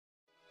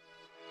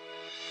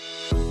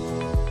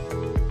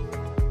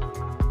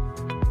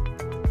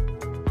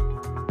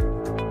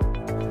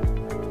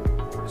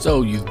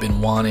So you've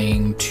been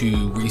wanting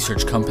to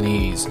research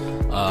companies,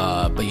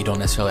 but you don't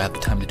necessarily have the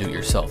time to do it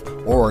yourself,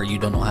 or you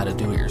don't know how to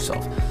do it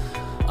yourself.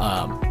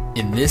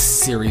 In this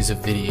series of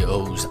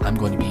videos, I'm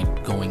going to be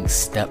going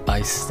step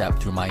by step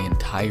through my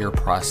entire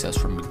process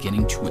from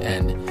beginning to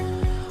end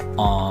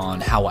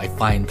on how I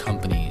find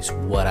companies,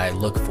 what I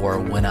look for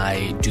when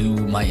I do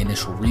my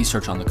initial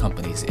research on the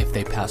companies. If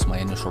they pass my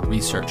initial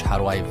research, how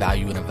do I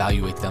value and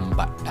evaluate them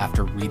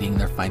after reading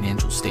their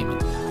financial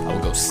statement? I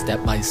will go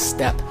step by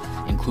step,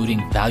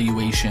 including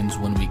valuations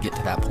when we get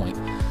to that point,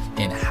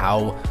 and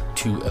how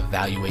to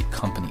evaluate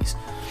companies.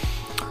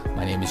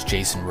 My name is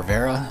Jason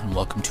Rivera, and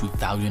welcome to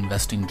Value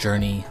Investing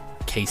Journey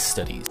Case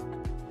Studies.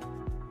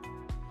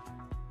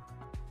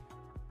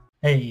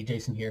 Hey,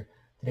 Jason here.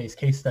 Today's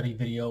case study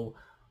video,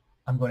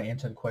 I'm going to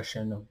answer the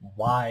question,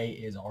 why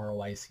is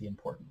ROIC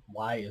important?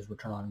 Why is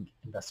return on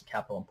invested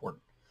capital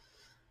important?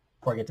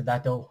 Before I get to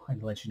that though, I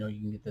can let you know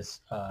you can get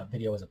this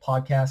video as a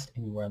podcast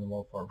anywhere in the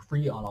world for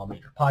free on all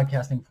major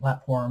podcasting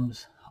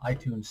platforms,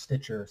 iTunes,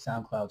 Stitcher,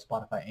 SoundCloud,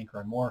 Spotify,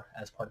 Anchor, and more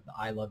as part of the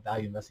I Love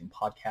Value Investing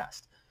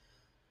podcast.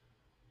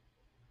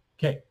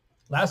 Okay,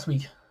 last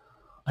week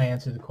I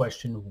answered the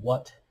question,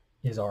 what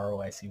is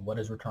ROIC? What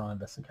is return on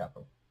invested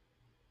capital?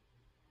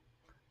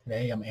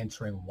 Today I'm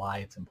answering why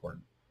it's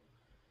important,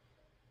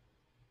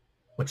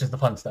 which is the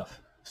fun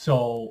stuff.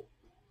 So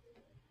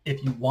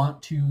if you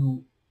want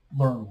to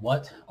learn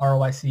what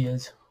ROIC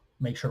is,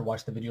 make sure to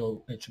watch the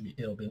video.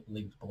 It'll be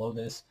linked below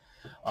this.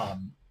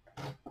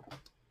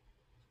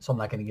 So I'm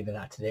not going to get into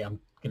that today. I'm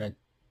going to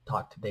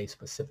talk today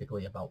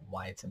specifically about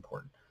why it's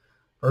important.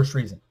 First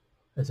reason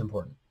it's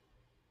important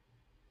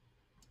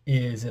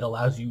is it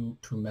allows you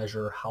to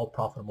measure how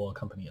profitable a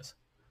company is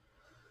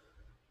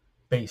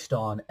based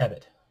on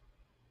EBIT,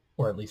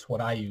 or at least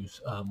what I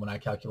use when I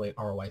calculate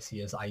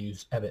ROIC is I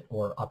use EBIT,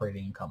 or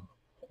operating income,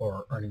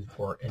 or earnings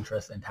before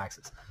interest and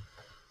taxes.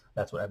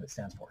 That's what EBIT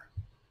stands for.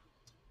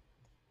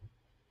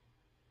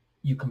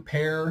 You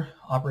compare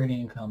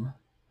operating income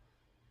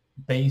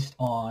based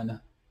on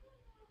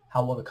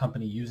how well the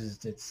company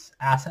uses its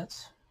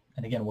assets.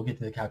 And again, we'll get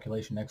to the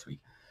calculation next week.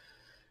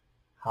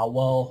 How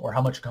well or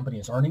how much a company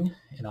is earning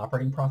in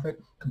operating profit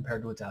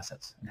compared to its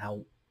assets, and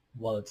how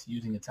well it's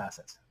using its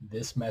assets.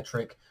 This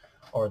metric,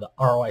 or the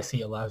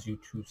ROIC, allows you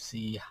to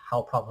see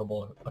how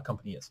profitable a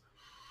company is.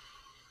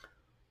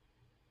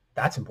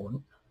 That's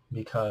important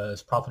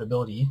because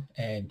profitability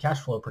and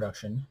cash flow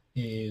production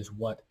is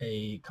what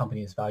a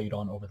company is valued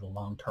on over the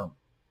long term.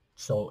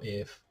 So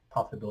if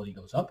profitability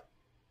goes up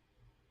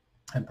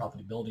and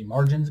profitability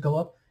margins go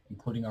up,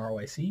 including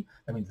ROIC,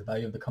 that means the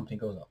value of the company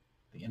goes up.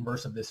 The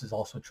inverse of this is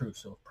also true.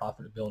 So if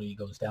profitability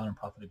goes down and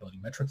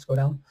profitability metrics go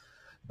down,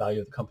 the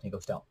value of the company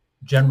goes down.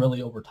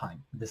 Generally over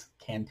time. This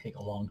can take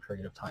a long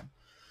period of time.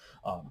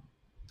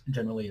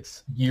 Generally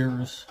it's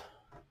years,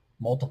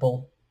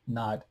 multiple,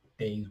 not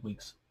days,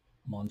 weeks,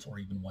 months, or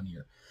even 1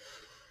 year.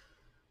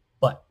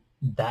 But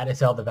that is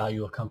how the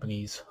value of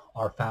companies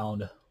are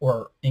found,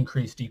 or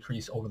increase,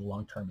 decrease over the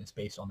long term, is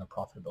based on their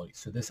profitability.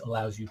 So this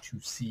allows you to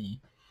see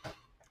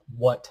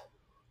what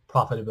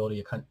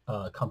profitability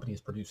a company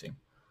is producing.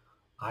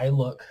 I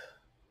look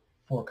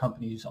for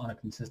companies on a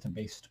consistent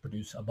basis to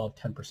produce above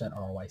 10%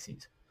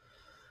 ROICs.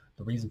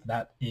 The reason for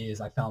that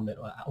is I found that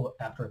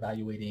after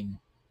evaluating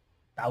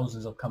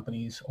thousands of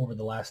companies over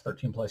the last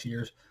 13 plus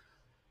years,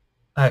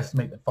 I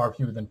estimate that far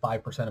fewer than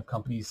 5% of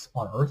companies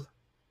on earth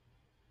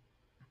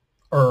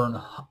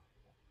earn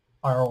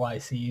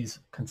ROICs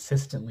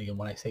consistently. And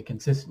when I say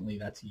consistently,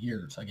 that's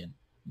years. Again,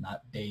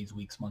 not days,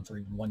 weeks, months, or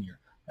even 1 year.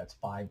 That's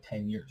 5,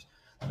 10 years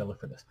that I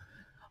look for this.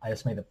 I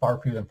estimate that far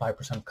fewer than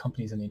 5% of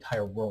companies in the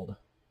entire world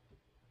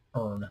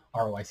earn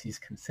ROICs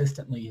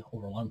consistently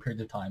over long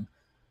periods of time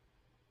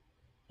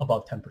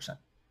above 10%.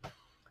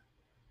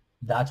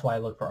 That's why I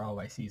look for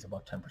ROICs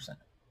above 10%.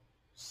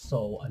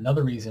 So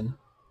another reason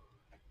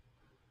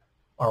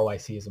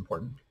ROIC is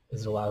important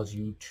is it allows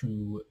you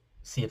to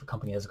see if a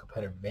company has a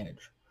competitive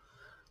advantage.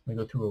 Let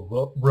me go through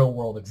a real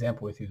world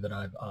example with you that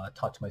I've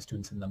taught to my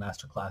students in the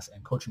masterclass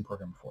and coaching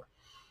program before.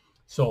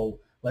 So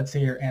let's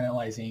say you're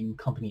analyzing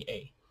company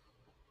A.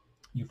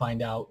 You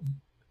find out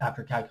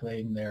after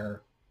calculating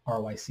their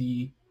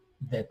ROIC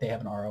that they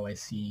have an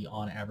ROIC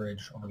on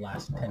average over the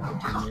last 10,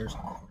 15 years.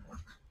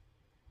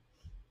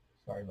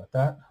 Sorry about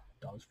that.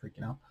 Dog's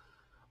freaking out.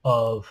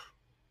 Of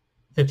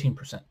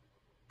 15%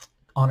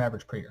 on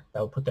average per year.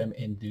 That would put them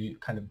in the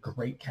kind of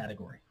great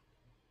category,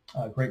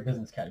 great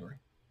business category.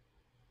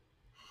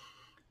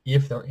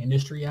 If their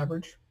industry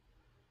average,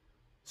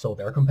 so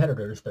their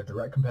competitors, their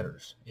direct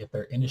competitors, if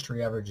their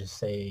industry average is,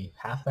 say,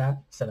 half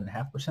that,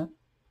 7.5%,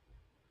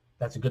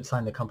 that's a good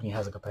sign the company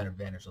has a competitive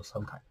advantage of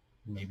some kind.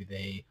 Maybe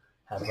they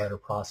have better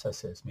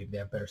processes. Maybe they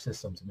have better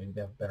systems. Maybe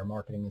they have better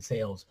marketing and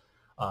sales.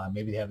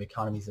 Maybe they have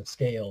economies of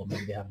scale.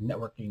 Maybe they have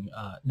network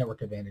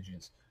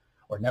advantages,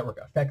 or network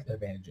effect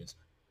advantages.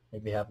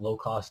 Maybe they have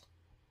low-cost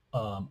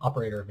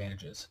operator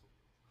advantages.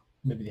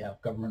 Maybe they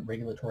have government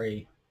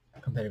regulatory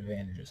competitive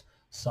advantages.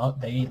 So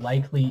they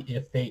likely,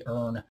 if they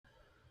earn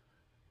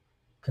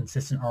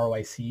consistent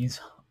ROICs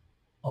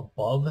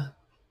above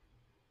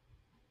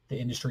the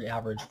industry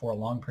average for a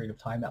long period of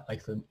time, that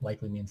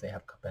likely means they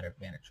have competitive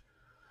advantage.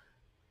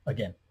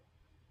 Again,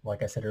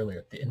 like I said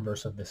earlier, the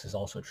inverse of this is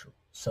also true.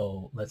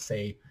 So let's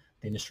say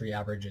the industry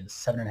average is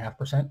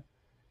 7.5%,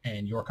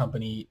 and your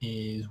company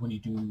is, when you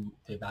do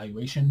the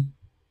evaluation,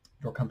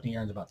 your company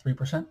earns about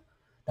 3%.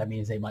 That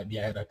means they might be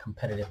at a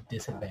competitive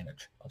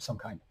disadvantage of some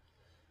kind.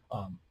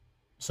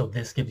 So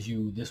this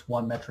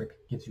one metric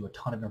gives you a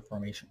ton of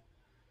information.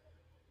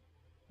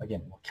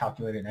 Again, we'll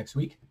calculate it next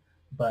week,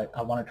 but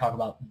I want to talk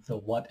about the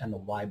what and the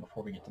why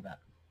before we get to that.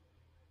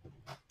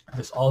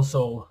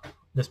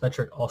 This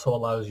metric also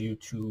allows you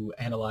to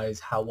analyze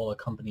how well a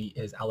company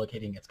is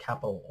allocating its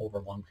capital over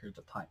long periods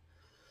of time.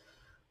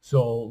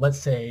 So let's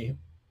say,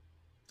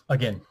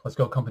 again, let's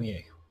go company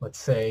A. Let's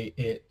say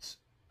its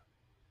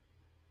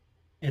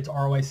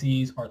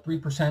ROICs are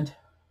 3%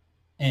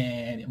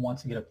 and it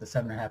wants to get up to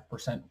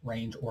 7.5%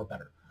 range or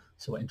better.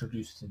 So it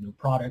introduces a new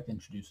product,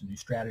 introduces a new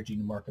strategy,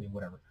 new marketing,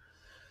 whatever.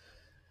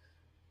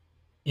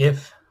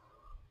 If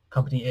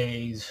company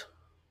A's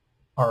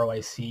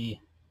ROIC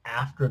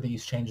after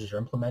these changes are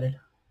implemented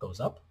goes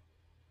up,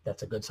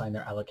 that's a good sign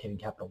they're allocating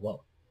capital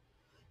well.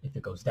 If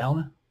it goes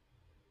down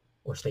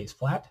or stays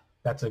flat,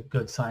 that's a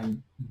good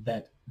sign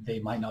that they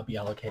might not be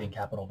allocating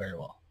capital very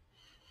well.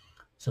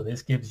 So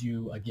this gives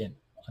you, again,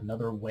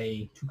 another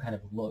way to kind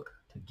of look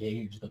to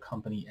gauge the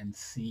company and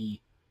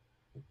see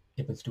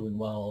if it's doing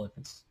well. If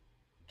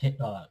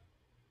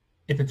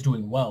it's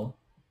doing well,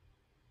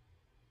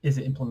 is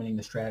it implementing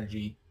the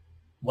strategy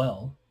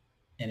well?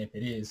 And if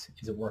it is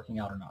it working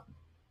out or not?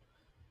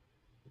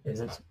 Is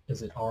it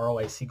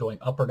ROIC going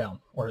up or down,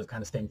 or is it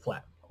kind of staying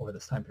flat over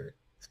this time period?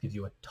 This gives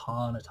you a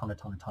ton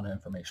of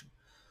information.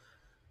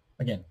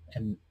 Again,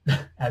 and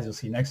as you'll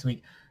see next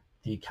week,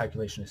 the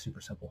calculation is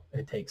super simple.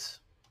 It takes,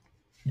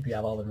 if you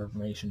have all the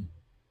information,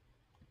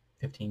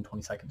 15,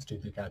 20 seconds to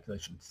do the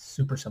calculation. It's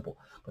super simple,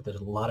 but there's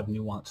a lot of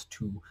nuance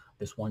to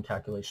this one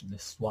calculation.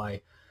 This is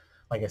why,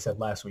 like I said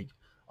last week,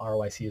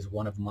 ROIC is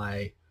one of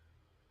my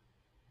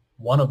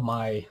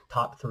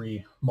top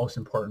 3 most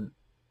important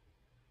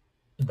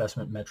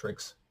investment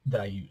metrics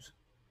that I use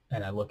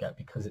and I look at,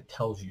 because it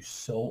tells you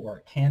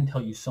it can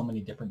tell you so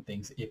many different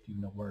things if you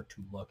know where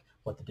to look,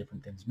 what the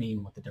different things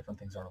mean, what the different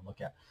things are to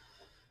look at.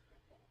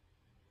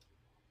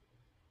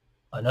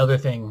 Another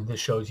thing this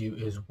shows you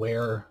is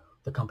where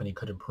the company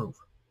could improve.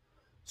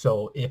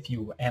 So if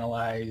you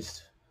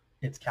analyzed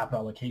its capital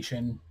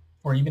allocation,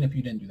 or even if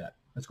you didn't do that,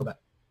 let's go back.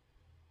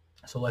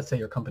 So let's say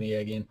your company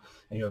A again,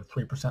 and you have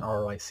 3%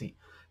 ROIC.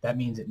 That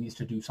means it needs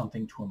to do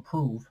something to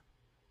improve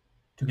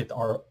to get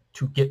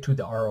to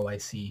the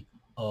ROIC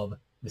of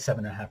the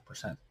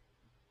 7.5%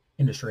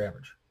 industry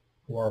average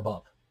or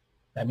above.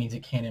 That means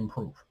it can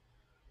improve.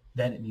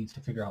 Then it needs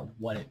to figure out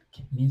what it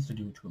needs to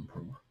do to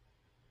improve.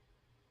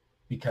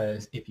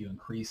 Because if you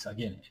increase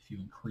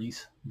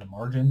the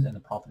margins and the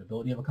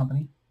profitability of a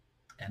company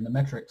and the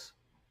metrics,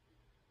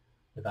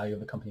 the value of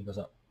the company goes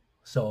up.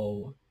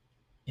 So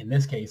in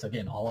this case,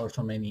 again, all else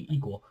remaining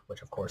equal,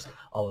 which of course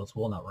all else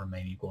will not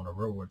remain equal in a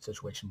real world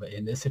situation, but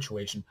in this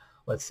situation,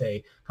 let's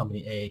say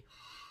company A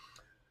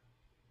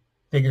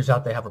figures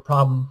out they have a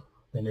problem.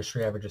 The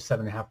industry average is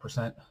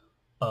 7.5%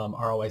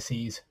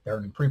 ROICs. They're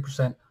earning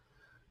 3%.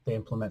 They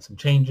implement some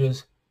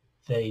changes.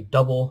 They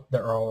double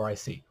their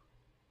ROIC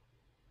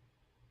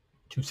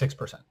to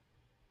 6%.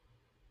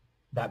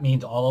 That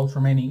means all else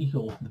remaining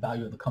equal, the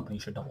value of the company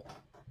should double.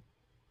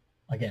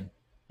 Again,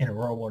 in a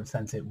real world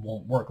sense, it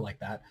won't work like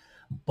that,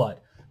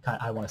 but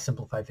I want to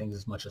simplify things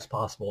as much as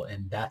possible,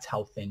 and that's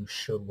how things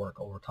should work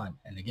over time.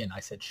 And again, I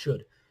said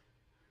should,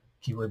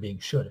 keyword being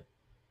should,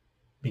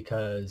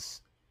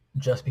 because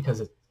just because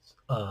it's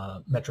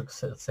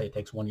metrics, let's say it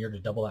takes 1 year to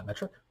double that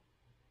metric,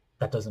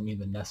 that doesn't mean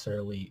that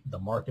necessarily the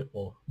market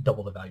will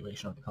double the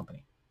valuation of the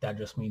company. That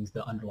just means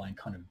the underlying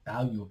kind of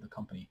value of the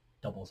company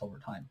doubles over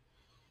time,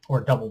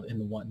 or doubled in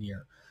the 1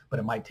 year. But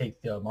it might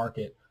take the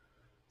market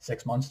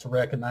 6 months to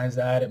recognize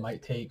that. It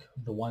might take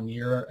the 1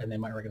 year and they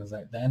might recognize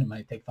that then. It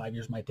might take 5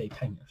 years, it might take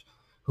 10 years.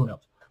 Who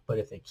knows? But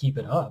if they keep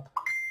it up,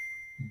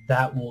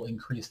 that will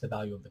increase the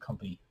value of the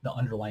company, the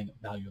underlying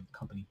value of the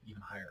company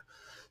even higher.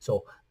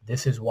 So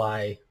this is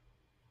why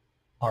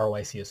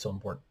ROIC is so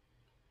important.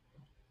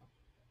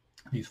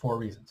 These 4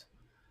 reasons.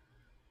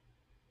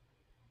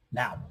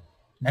 Now,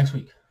 next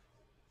week,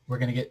 we're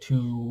going to get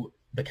to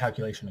the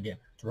calculation again.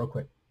 It's real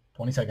quick,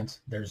 20 seconds.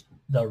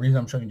 The reason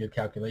I'm showing you the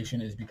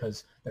calculation is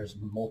because there's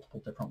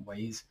multiple different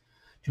ways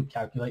to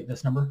calculate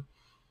this number.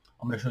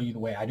 I'm going to show you the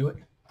way I do it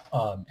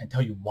and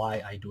tell you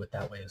why I do it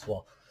that way as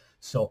well.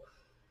 So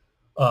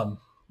I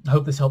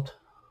hope this helped.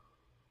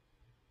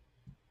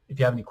 If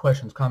you have any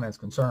questions, comments,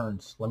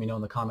 concerns, let me know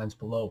in the comments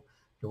below.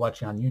 If you're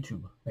watching on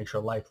YouTube, make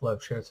sure to like,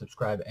 love, share,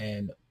 subscribe,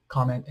 and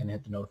comment, and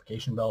hit the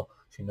notification bell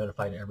so you're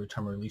notified every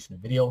time we release a new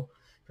video.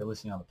 If you're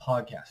listening on the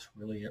podcast,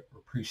 really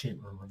appreciate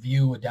a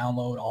review, a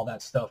download, all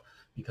that stuff,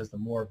 because the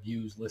more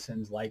views,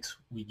 listens, likes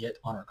we get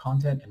on our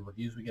content and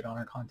reviews we get on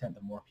our content,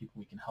 the more people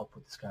we can help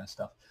with this kind of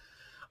stuff.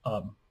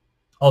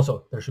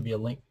 Also, there should be a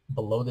link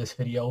below this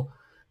video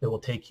It will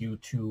take you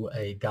to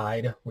a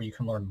guide where you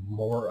can learn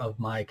more of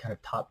my kind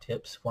of top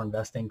tips for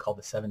investing called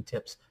the 7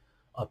 tips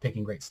of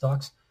picking great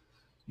stocks.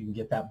 You can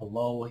get that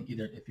below,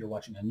 either if you're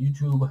watching on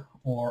YouTube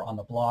or on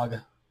the blog.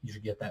 You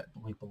should get that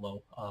link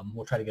below.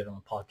 We'll try to get it on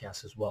the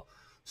podcast as well.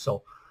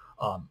 So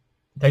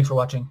thanks for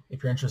watching.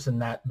 If you're interested in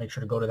that, make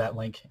sure to go to that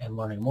link and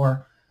learning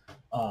more.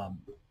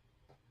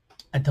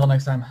 Until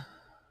next time,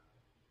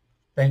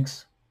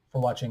 thanks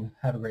for watching.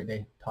 Have a great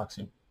day. Talk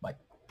soon.